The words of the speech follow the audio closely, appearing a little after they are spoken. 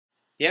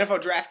The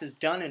NFL draft is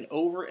done and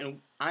over, and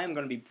I am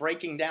going to be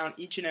breaking down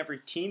each and every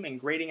team and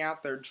grading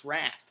out their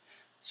draft.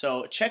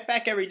 So check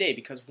back every day,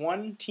 because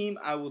one team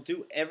I will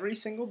do every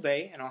single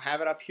day, and I'll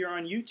have it up here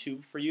on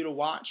YouTube for you to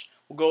watch.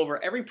 We'll go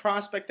over every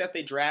prospect that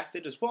they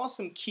drafted, as well as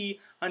some key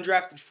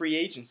undrafted free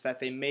agents that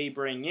they may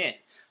bring in.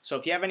 So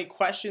if you have any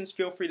questions,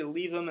 feel free to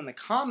leave them in the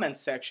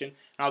comments section,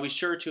 and I'll be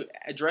sure to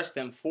address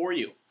them for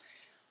you.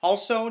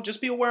 Also,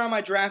 just be aware on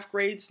my draft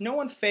grades, no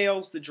one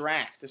fails the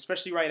draft,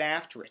 especially right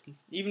after it.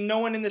 Even no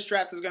one in this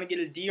draft is going to get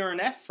a D or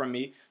an F from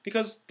me,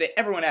 because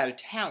everyone had a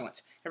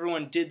talent.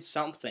 Everyone did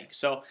something.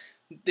 So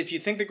if you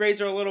think the grades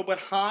are a little bit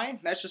high,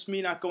 that's just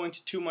me not going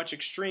to too much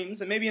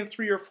extremes. And maybe in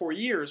 3 or 4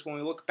 years, when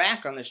we look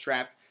back on this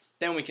draft,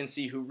 then we can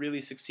see who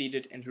really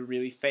succeeded and who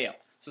really failed.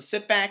 So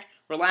sit back,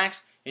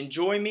 relax,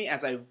 enjoy me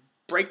as I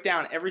break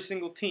down every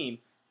single team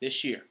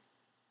this year.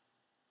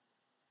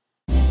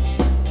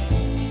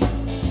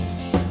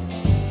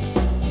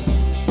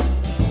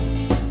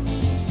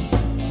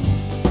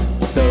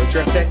 The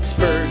draft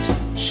expert,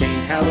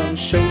 Shane Hallam,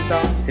 shows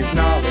off his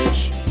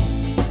knowledge.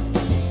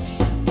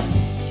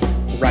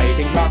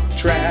 Writing mock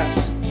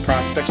drafts,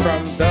 prospects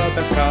from the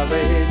best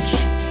college.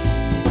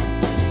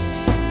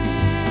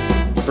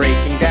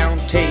 Breaking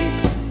down tape,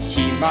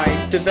 he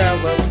might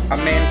develop a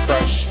man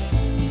crush.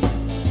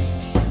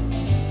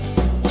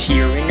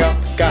 Tearing up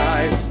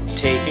guys,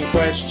 taking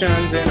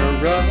questions in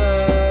a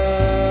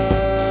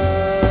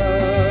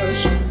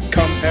rush.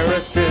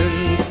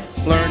 Comparisons,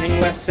 learning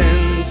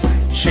lessons,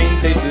 Shane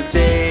saves the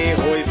day,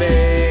 oy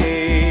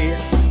vey.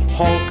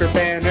 Hulk or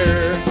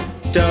Banner,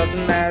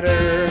 doesn't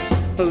matter.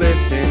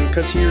 Listen,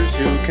 cause here's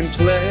who can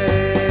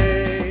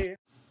play.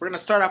 We're going to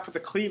start off with the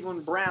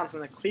Cleveland Browns,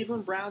 and the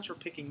Cleveland Browns were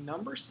picking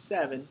number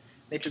 7.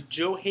 They took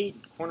Joe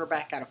Haden,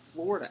 cornerback out of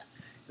Florida.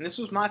 And this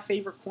was my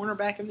favorite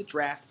cornerback in the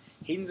draft.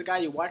 Haden's a guy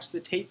you watch the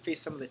tape face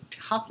some of the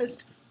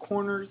toughest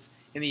corners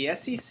in the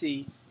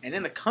SEC and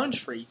in the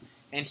country,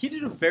 and he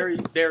did a very,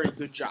 very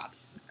good job.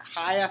 He's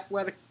high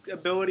athletic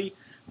ability.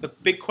 The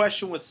big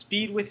question was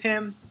speed with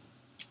him.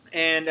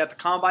 And at the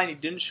combine, he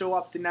didn't show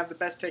up, didn't have the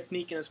best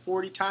technique in his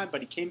 40 time,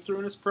 but he came through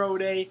in his pro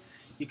day.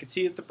 You could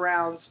see that the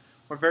Browns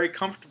were very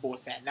comfortable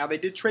with that. Now, they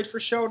did trade for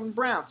Sheldon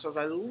Brown, so I was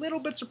a little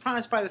bit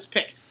surprised by this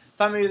pick.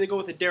 Thought maybe they'd go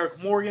with a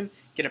Derek Morgan,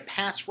 get a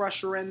pass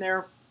rusher in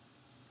there.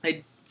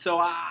 I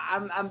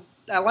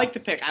like the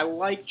pick. I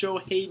like Joe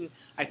Haden.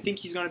 I think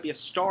he's going to be a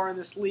star in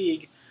this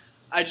league.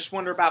 I just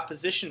wonder about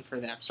position for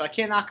them, so I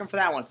can't knock him for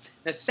that one.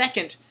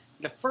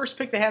 The first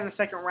pick they had in the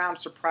second round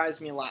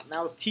surprised me a lot, and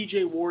that was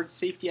T.J. Ward,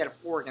 safety out of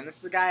Oregon. This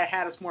is a guy I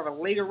had as more of a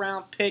later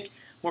round pick,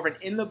 more of an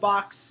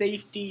in-the-box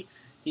safety.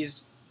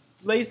 He's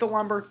lays the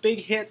lumber, big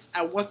hits.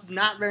 I was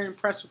not very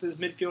impressed with his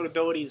midfield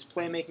ability, his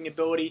playmaking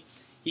ability.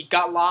 He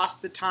got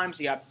lost at times.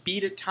 He got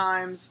beat at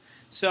times.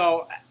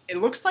 So it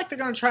looks like they're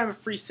going to try him a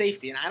free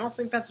safety, and I don't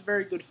think that's a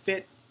very good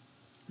fit.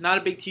 Not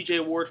a big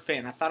T.J. Ward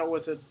fan. I thought it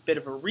was a bit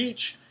of a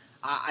reach.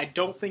 I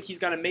don't think he's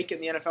going to make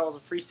it in the NFL as a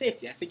free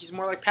safety. I think he's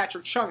more like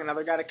Patrick Chung,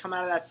 another guy to come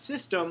out of that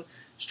system,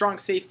 strong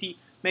safety,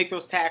 make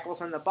those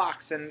tackles in the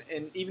box. And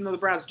even though the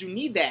Browns do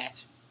need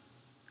that,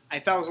 I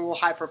thought it was a little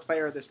high for a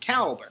player of this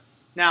caliber.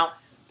 Now,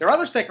 their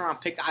other second-round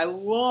pick, I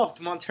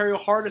loved Montario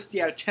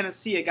Hardesty out of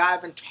Tennessee, a guy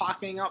I've been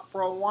talking up for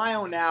a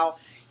while now.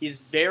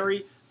 He's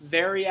very,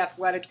 very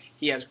athletic.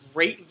 He has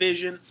great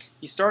vision.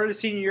 He started his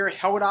senior year,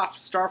 held off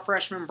star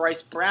freshman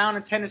Bryce Brown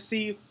in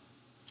Tennessee,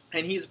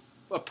 and he's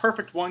a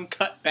perfect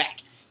one-cut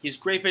back. He has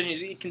great vision.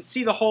 He can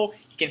see the hole.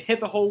 He can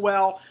hit the hole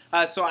well.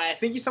 So I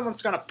think he's someone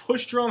that's going to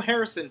push Jerome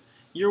Harrison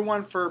year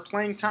one for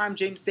playing time.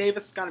 James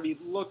Davis is going to be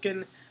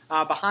looking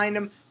behind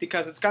him,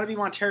 because it's going to be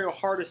Montario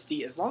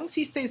Hardesty. As long as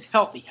he stays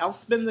healthy.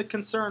 Health's been the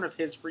concern of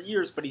his for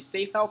years, but he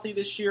stayed healthy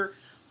this year.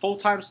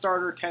 Full-time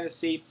starter at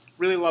Tennessee.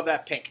 Really love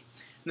that pick.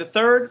 In the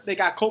third, they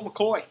got Colt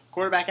McCoy,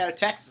 quarterback out of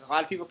Texas. A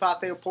lot of people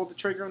thought they would pull the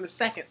trigger in the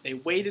second. They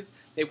waited.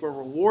 They were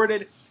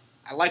rewarded.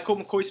 I like Colt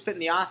McCoy's fit in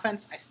the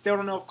offense. I still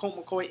don't know if Colt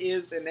McCoy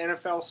is an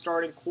NFL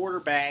starting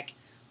quarterback.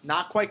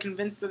 Not quite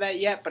convinced of that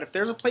yet, but if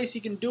there's a place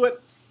he can do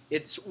it,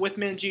 it's with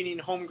Mangini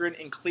and Holmgren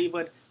in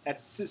Cleveland. That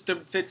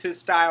system fits his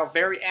style.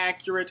 Very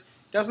accurate.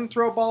 Doesn't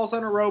throw balls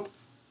on a rope,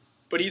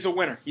 but he's a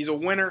winner. He's a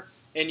winner,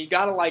 and you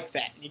got to like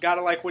that. You got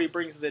to like what he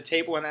brings to the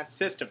table in that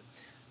system.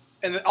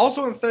 And then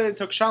also in third, they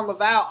took Shawn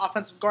Lauvao,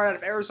 offensive guard out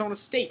of Arizona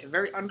State, a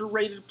very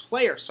underrated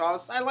player. So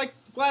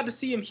glad to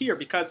see him here,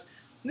 because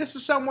this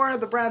is somewhere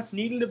the Browns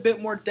needed a bit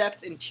more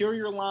depth,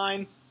 interior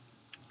line.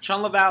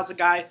 Shawn Lauvau's a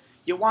guy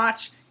you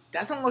watch. He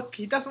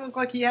doesn't look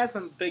like he has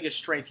the biggest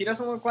strength. He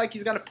doesn't look like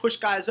he's going to push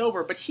guys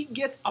over, but he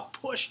gets a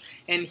push,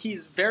 and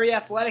he's very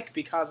athletic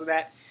because of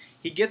that.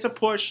 He gets a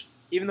push,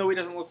 even though he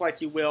doesn't look like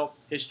he will.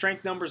 His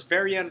strength numbers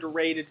very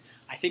underrated.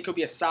 I think he'll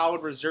be a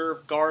solid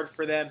reserve guard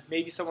for them.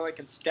 Maybe someone that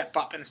can step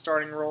up in a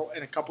starting role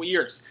in a couple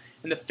years.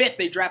 In the fifth,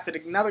 they drafted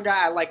another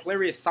guy I like,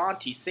 Larry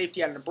Asante,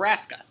 safety out of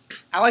Nebraska.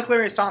 I like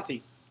Larry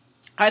Asante.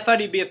 I thought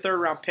he'd be a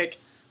third-round pick,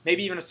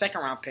 maybe even a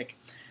second-round pick.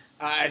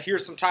 I hear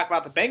some talk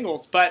about the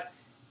Bengals, but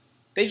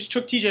they just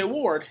took T.J.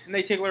 Ward, and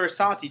they take Larry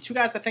Asante. Two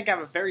guys I think have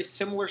a very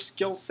similar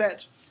skill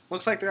set.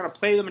 Looks like they're going to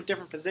play them in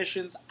different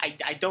positions.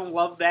 I don't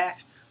love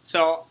that.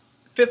 So,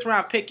 5th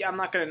round pick, I'm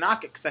not going to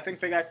knock it because I think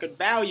they got good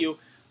value.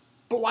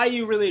 But why are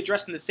you really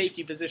addressing the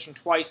safety position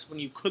twice when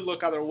you could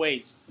look other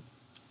ways?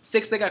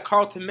 6th, they got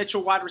Carlton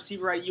Mitchell, wide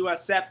receiver at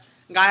USF.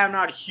 A guy I'm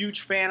not a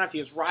huge fan of. He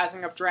was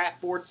rising up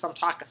draft boards, some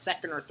talk a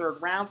 2nd or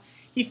 3rd round.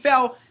 He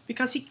fell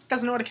because he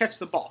doesn't know how to catch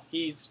the ball.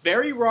 He's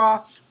very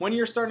raw,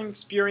 1-year starting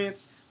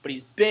experience, but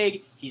he's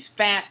big, he's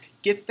fast,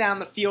 gets down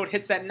the field,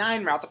 hits that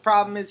 9 route. The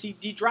problem is he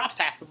drops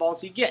half the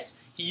balls he gets.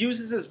 He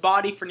uses his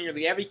body for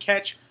nearly every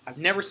catch. I've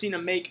never seen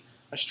him make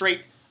a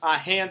straight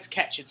hands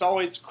catch. It's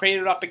always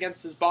crated up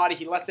against his body.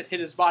 He lets it hit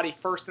his body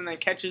first and then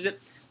catches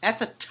it.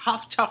 That's a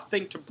tough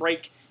thing to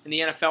break in the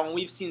NFL, and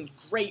we've seen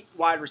great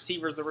wide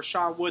receivers, the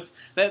Shawn Woods,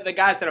 the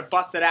guys that have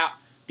busted out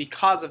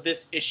because of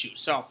this issue.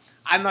 So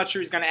I'm not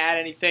sure he's going to add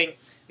anything. In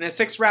the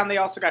 6th round, they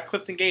also got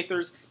Clifton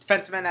Geathers,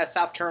 defensive end out of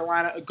South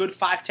Carolina, a good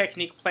 5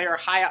 technique player,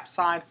 high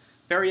upside,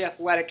 very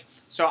athletic.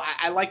 So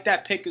I like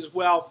that pick as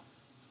well.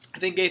 I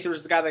think Geathers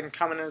is the guy that can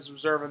come in as a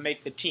reserve and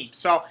make the team.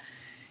 So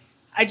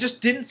I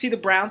just didn't see the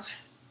Browns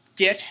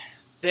get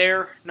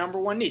their number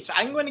 1 need. So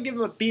I'm going to give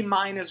them a B-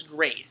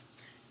 grade.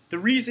 The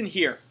reason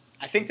here,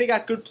 I think they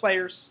got good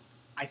players.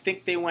 I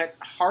think they went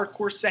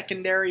hardcore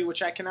secondary,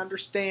 which I can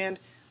understand.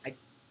 I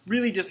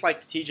really dislike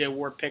the TJ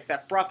Ward pick.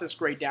 That brought this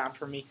grade down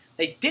for me.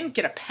 They didn't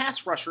get a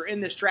pass rusher in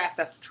this draft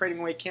after trading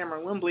away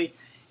Cameron Wimbley.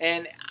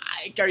 And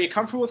are you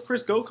comfortable with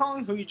Chris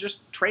Gokong, who you just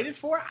traded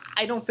for?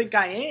 I don't think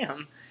I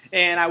am.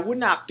 And I would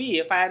not be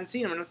if I hadn't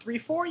seen him in a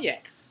 3-4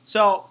 yet.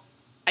 So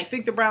I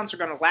think the Browns are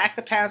going to lack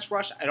the pass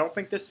rush. I don't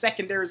think this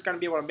secondary is going to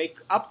be able to make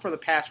up for the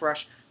pass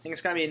rush. I think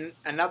it's going to be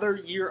another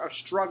year of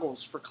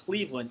struggles for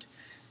Cleveland.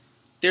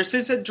 There's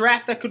a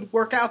draft that could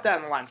work out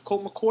down the line. If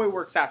Colt McCoy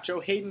works out, Joe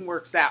Haden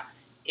works out.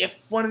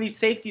 If one of these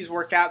safeties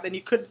work out, then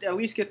you could at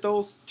least get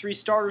those 3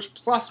 starters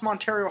plus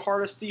Montario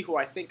Hardesty, who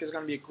I think is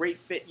going to be a great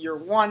fit year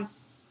 1.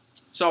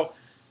 So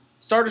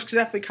starters could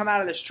definitely come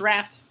out of this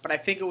draft, but I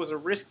think it was a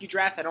risky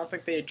draft. I don't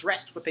think they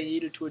addressed what they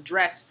needed to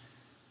address.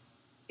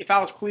 If I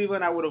was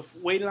Cleveland, I would have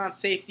waited on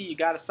safety. You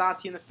got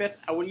Asante in the 5th.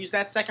 I would use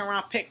that 2nd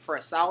round pick for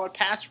a solid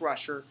pass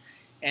rusher.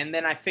 And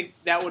then I think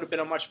that would have been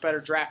a much better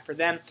draft for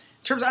them.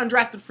 In terms of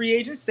undrafted free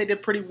agents, they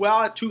did pretty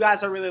well. 2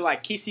 guys I really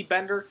like. Casey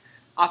Bender,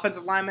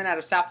 offensive lineman out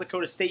of South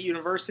Dakota State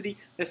University.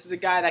 This is a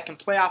guy that can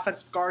play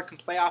offensive guard, can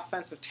play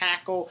offensive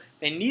tackle.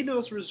 They need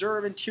those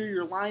reserve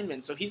interior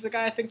linemen. So he's a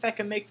guy I think that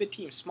can make the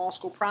team. Small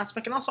school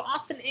prospect. And also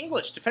Austin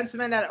English, defensive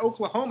end out of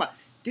Oklahoma.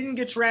 Didn't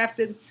get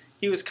drafted.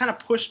 He was kind of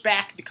pushed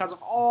back because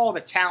of all the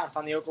talent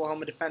on the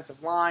Oklahoma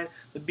defensive line,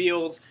 the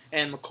Beals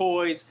and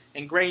McCoys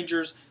and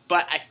Grangers.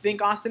 But I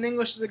think Austin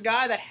English is a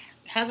guy that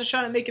has a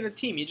shot at making the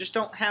team. You just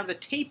don't have the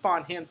tape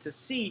on him to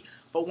see.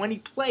 But when he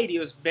played, he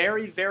was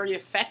very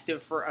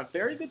effective for a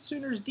very good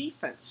Sooners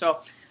defense.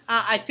 So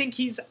I think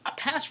he's a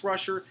pass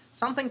rusher,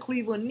 something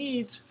Cleveland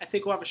needs. I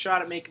think we'll have a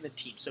shot at making the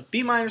team. So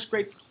B-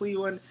 grade for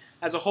Cleveland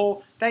as a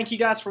whole. Thank you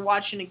guys for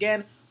watching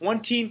again.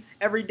 One team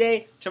every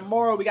day.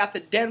 Tomorrow we got the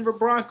Denver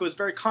Broncos,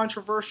 very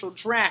controversial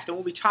draft, and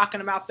we'll be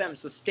talking about them,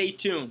 so stay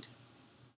tuned.